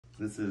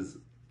This is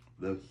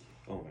the,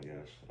 oh my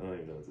gosh, I don't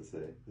even know what to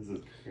say. This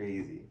is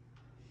crazy.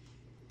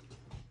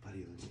 Buddy,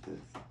 look at this.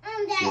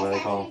 See why they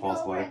call them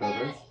false water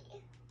cobras?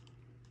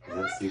 Is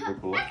that super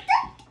cool?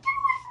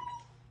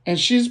 And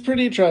she's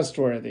pretty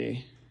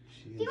trustworthy.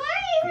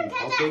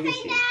 How big is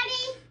she?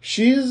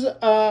 She's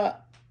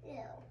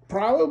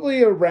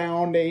probably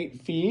around 8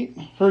 feet.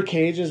 Her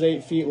cage is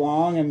 8 feet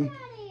long, and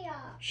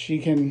she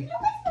can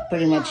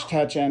pretty much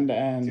touch end to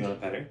end. Do you want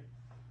to pet her?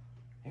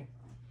 Here.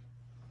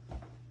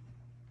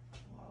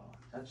 Whoa,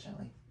 touch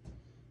Shelly.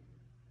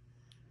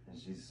 And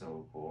she's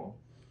so cool.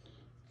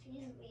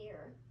 She's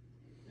weird.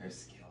 Her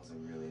scales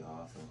are really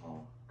awesome, huh?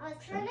 I was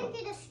trying to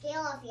get a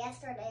scale off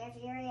yesterday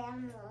of your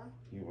animal.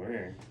 You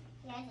were.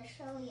 Yeah, to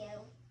show you.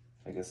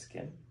 Like a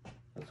skin?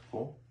 That's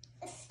cool.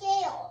 A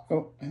scale.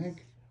 Oh, I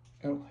think.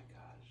 Oh my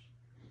gosh.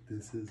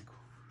 This is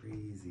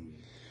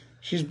crazy.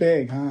 She's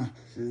big, huh?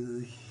 This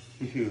is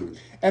huge.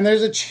 And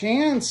there's a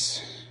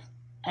chance,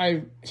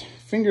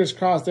 fingers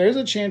crossed, there's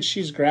a chance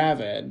she's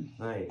gravid.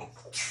 Nice.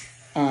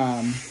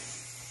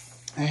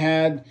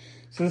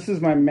 So this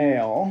is my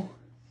male.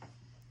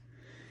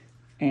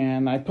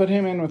 And I put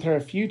him in with her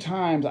a few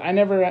times. I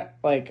never,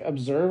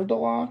 observed a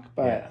lock,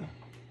 but... Yeah.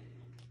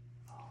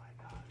 Oh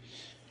my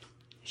gosh.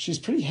 She's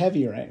pretty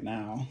heavy right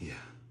now. Yeah.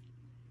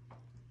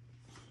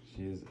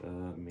 She is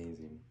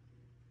amazing.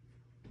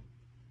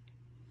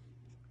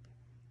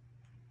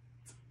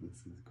 This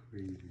is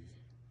crazy.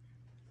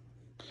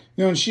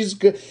 No, and she's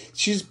good.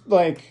 She's,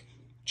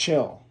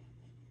 chill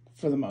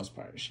for the most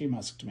part. She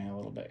musked me a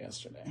little bit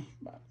yesterday,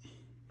 but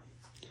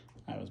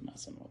I was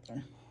messing with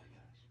her.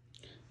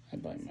 I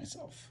blame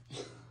myself.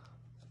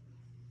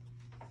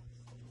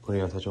 What, are you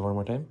going to touch it one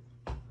more time?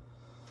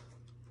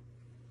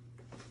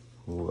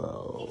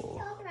 Whoa.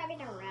 It's all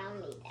rubbing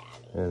around me,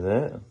 Daddy. Is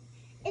it?